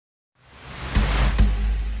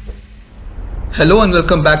Hello and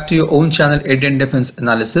welcome back to your own channel Indian Defense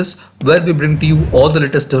Analysis, where we bring to you all the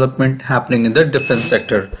latest development happening in the defense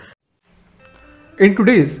sector. In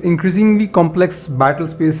today's increasingly complex battle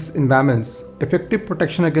space environments, effective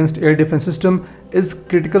protection against air defense system is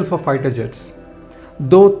critical for fighter jets.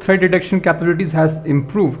 Though threat detection capabilities has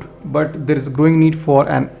improved, but there is a growing need for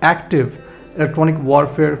an active electronic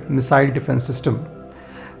warfare missile defense system.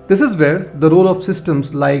 This is where the role of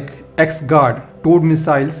systems like X-guard towed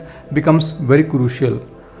missiles becomes very crucial.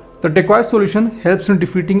 The Decoy solution helps in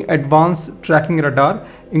defeating advanced tracking radar,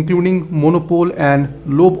 including monopole and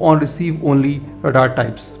Lobe-On-Receive-Only radar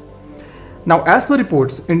types. Now, as per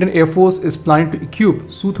reports, Indian Air Force is planning to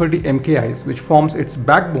equip Su-30 MKIs, which forms its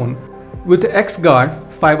backbone, with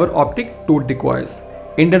X-guard fiber optic towed decoys.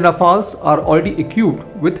 Indian Rafales are already equipped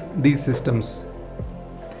with these systems.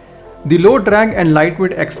 The low drag and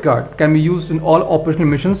lightweight X-guard can be used in all operational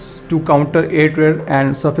missions to counter air-to-air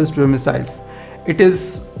and surface-to-air missiles. It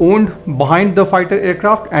is owned behind the fighter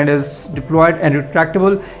aircraft and is deployed and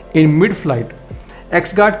retractable in mid-flight.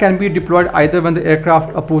 X-guard can be deployed either when the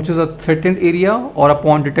aircraft approaches a threatened area or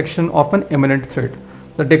upon detection of an imminent threat.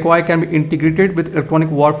 The decoy can be integrated with electronic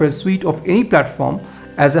warfare suite of any platform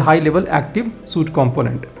as a high-level active suit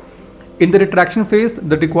component. In the retraction phase,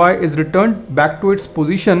 the decoy is returned back to its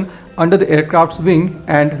position under the aircraft's wing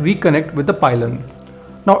and reconnect with the pylon.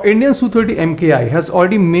 Now, Indian Su-30 MKI has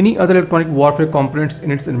already many other electronic warfare components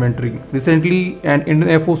in its inventory. Recently, an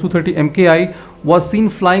Indian Air Force Su-30 MKI was seen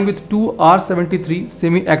flying with two R-73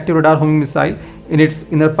 semi-active radar homing missile in its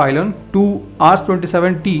inner pylon, two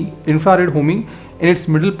R-27T infrared homing in its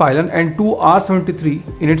middle pylon, and two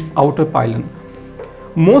R-73 in its outer pylon.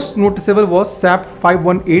 Most noticeable was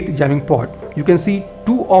SAP-518 jamming pod. You can see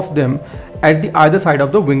two of them at the either side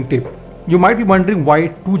of the wingtip. You might be wondering why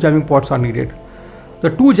two jamming pods are needed. The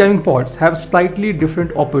two jamming pods have slightly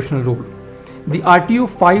different operational role. The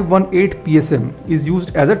RTU-518 PSM is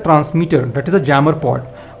used as a transmitter, that is a jammer pod,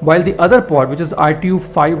 while the other pod, which is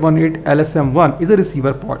RTU-518 LSM-1, is a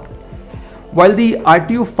receiver pod. While the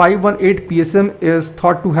RTU-518 PSM is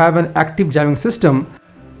thought to have an active jamming system,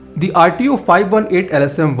 the RTU-518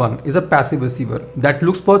 LSM-1 is a passive receiver that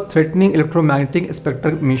looks for threatening electromagnetic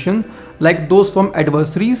spectral emission like those from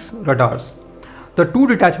adversaries' radars. The two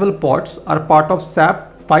detachable pods are part of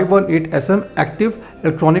SAP-518SM active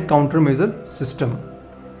electronic countermeasure system.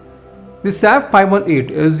 The SAP-518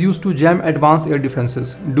 is used to jam advanced air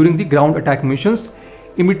defenses during the ground attack missions,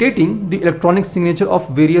 imitating the electronic signature of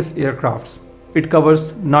various aircrafts. It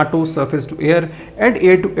covers NATO surface-to-air and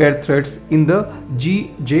air-to-air threats in the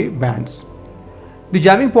GJ bands. The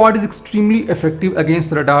jamming pod is extremely effective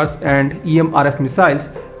against radars and EMRF missiles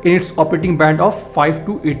in its operating band of 5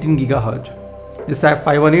 to 18 GHz. The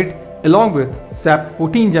SAP-518 along with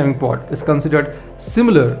SAP-14 jamming pod is considered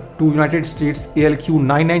similar to United States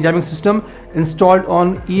ALQ-99 jamming system installed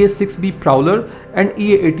on EA-6B Prowler and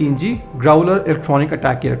EA-18G Growler electronic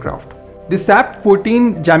attack aircraft. The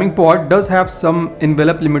SAP-14 jamming pod does have some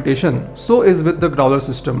envelope limitation, so is with the Growler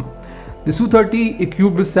system. The Su-30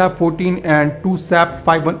 equipped with SAP-14 and two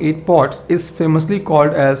SAP-518 pods is famously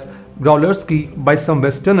called as Growlerski by some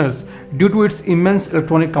Westerners due to its immense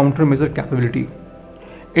electronic countermeasure capability.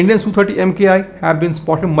 Indian Su-30 MKI have been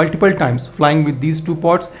spotted multiple times flying with these two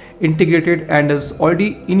pods integrated and is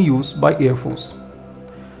already in use by Air Force.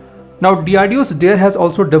 Now, DRDO's DARE has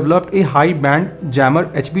also developed a high-band jammer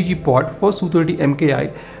HBG pod for Su-30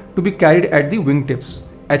 MKI to be carried at the wingtips.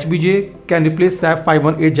 HBJ can replace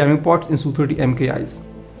SAP-518 jamming pods in Su-30 MKIs.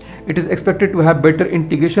 It is expected to have better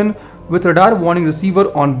integration with radar warning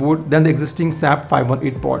receiver on board than the existing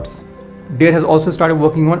SAP-518 pods. DARE has also started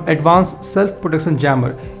working on Advanced Self-Protection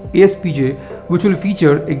Jammer ASPJ, which will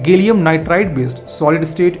feature a gallium nitride-based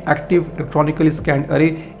solid-state active electronically scanned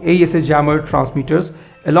array AESA jammer transmitters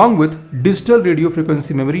along with digital radio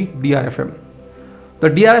frequency memory DRFM. The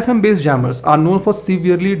DRFM-based jammers are known for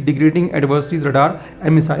severely degrading adversaries' radar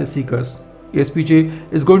and missile seekers.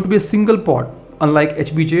 ASPJ is going to be a single pod, unlike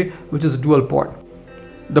HBJ, which is dual pod.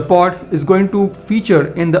 The pod is going to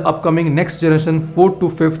feature in the upcoming next generation 4th to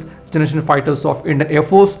 5th generation fighters of Indian Air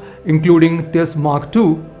Force, including TIS Mark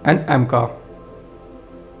II and AMCA.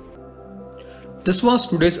 This was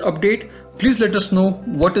today's update. Please let us know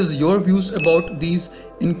what is your views about these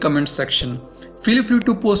in comments section. Feel free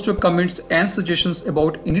to post your comments and suggestions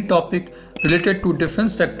about any topic related to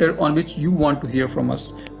defense sector on which you want to hear from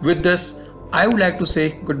us. With this, I would like to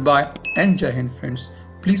say goodbye and Jai Hind friends.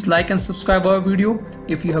 Please like and subscribe our video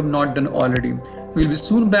if you have not done already. We'll be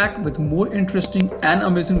soon back with more interesting and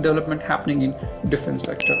amazing development happening in defense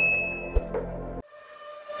sector.